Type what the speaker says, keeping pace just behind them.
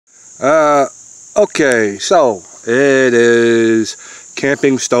Okay, so it is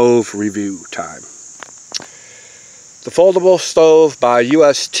camping stove review time. The foldable stove by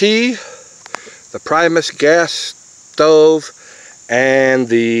UST, the Primus gas stove, and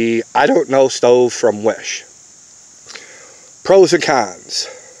the I don't know stove from Wish. Pros and cons.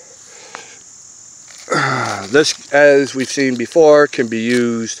 This, as we've seen before, can be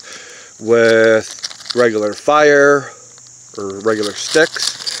used with regular fire or regular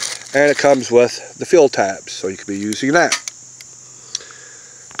sticks, and it comes with the fuel tabs, so you could be using that.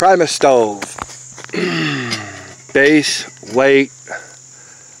 Primus stove. Base, weight.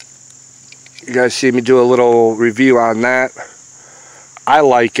 You guys see me do a little review on that. I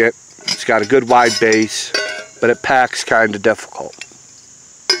like it. It's got a good wide base, but it packs kind of difficult.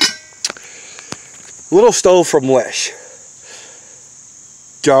 Little stove from Wish.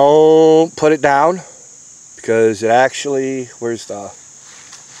 Don't put it down, because it actually, where's the,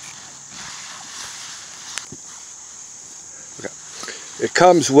 okay. It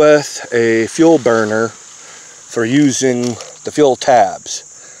comes with a fuel burner for using the fuel tabs.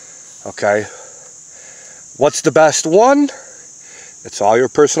 Okay, what's the best one? It's all your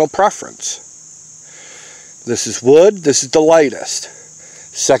personal preference. This is wood. This is the lightest.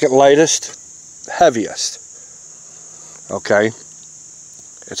 Second lightest, heaviest. Okay,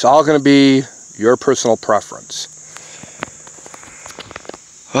 it's all going to be your personal preference.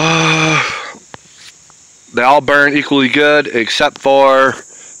 They all burn equally good, except for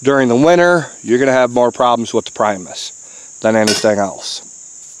during the winter, you're going to have more problems with the Primus than anything else.